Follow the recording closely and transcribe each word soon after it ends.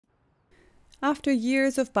After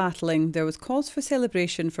years of battling, there was cause for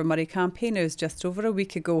celebration for Moray campaigners just over a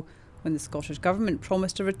week ago when the Scottish Government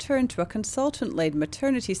promised a return to a consultant-led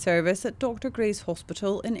maternity service at Dr Gray's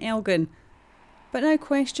Hospital in Elgin. But now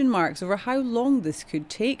question marks over how long this could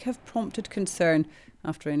take have prompted concern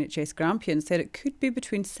after NHS Grampians said it could be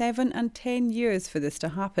between 7 and 10 years for this to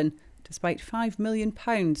happen, despite £5 million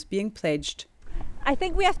being pledged. I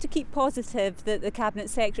think we have to keep positive that the Cabinet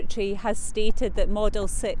Secretary has stated that Model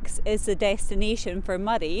 6 is the destination for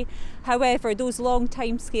Moray. However, those long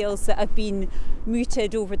timescales that have been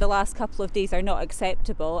mooted over the last couple of days are not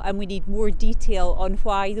acceptable, and we need more detail on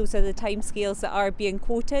why those are the timescales that are being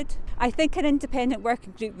quoted. I think an independent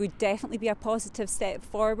working group would definitely be a positive step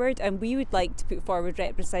forward, and we would like to put forward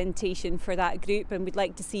representation for that group, and we'd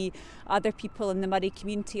like to see other people in the Moray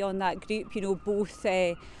community on that group, both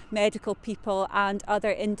medical people and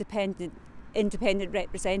other independent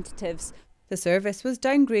representatives. The service was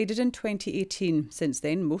downgraded in 2018. Since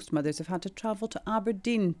then, most mothers have had to travel to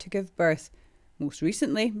Aberdeen to give birth. Most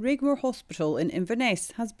recently, Raigmore Hospital in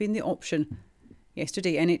Inverness has been the option.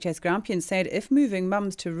 Yesterday, NHS Grampians said if moving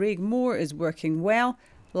mums to Raigmore is working well,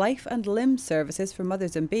 life and limb services for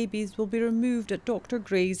mothers and babies will be removed at Dr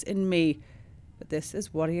Gray's in May. But this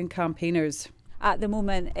is worrying campaigners. At the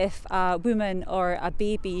moment, if a woman or a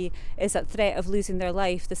baby is at threat of losing their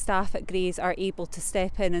life, the staff at Gray's are able to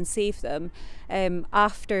step in and save them.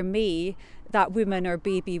 After May, that woman or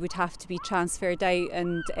baby would have to be transferred out,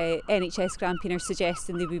 and NHS Grampian are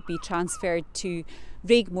suggesting they would be transferred to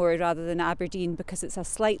Raigmore rather than Aberdeen because it's a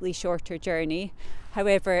slightly shorter journey.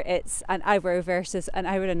 However, it's an hour versus an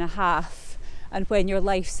hour and a half, and when your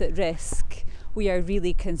life's at risk, we are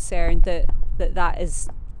really concerned that is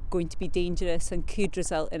going to be dangerous and could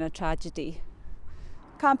result in a tragedy.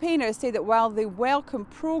 Campaigners say that while they welcome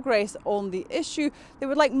progress on the issue, they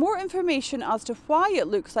would like more information as to why it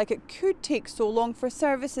looks like it could take so long for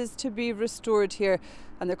services to be restored here.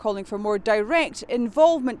 And they're calling for more direct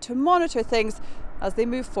involvement to monitor things as they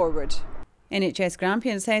move forward. NHS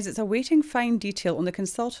Grampian says it's awaiting fine detail on the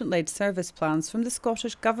consultant-led service plans from the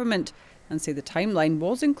Scottish Government and say the timeline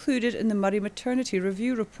was included in the Moray Maternity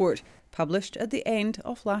Review report published at the end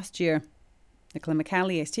of last year. Nicola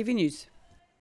McCally, STV News.